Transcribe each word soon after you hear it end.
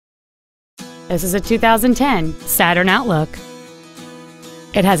This is a 2010 Saturn Outlook.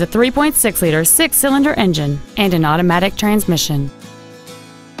 It has a 3.6-liter six-cylinder engine and an automatic transmission.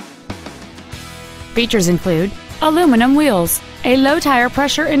 Features include aluminum wheels, a low tire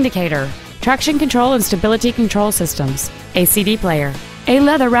pressure indicator, traction control and stability control systems, a CD player, a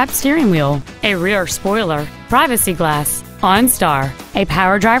leather-wrapped steering wheel, a rear spoiler, privacy glass, OnStar, a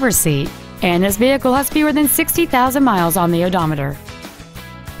power driver's seat, and this vehicle has fewer than 60,000 miles on the odometer.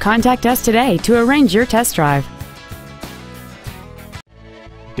 Contact us today to arrange your test drive.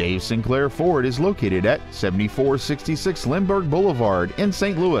 Dave Sinclair Ford is located at 7466 Lindbergh Boulevard in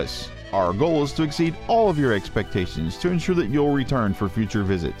St. Louis. Our goal is to exceed all of your expectations to ensure that you'll return for future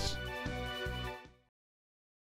visits.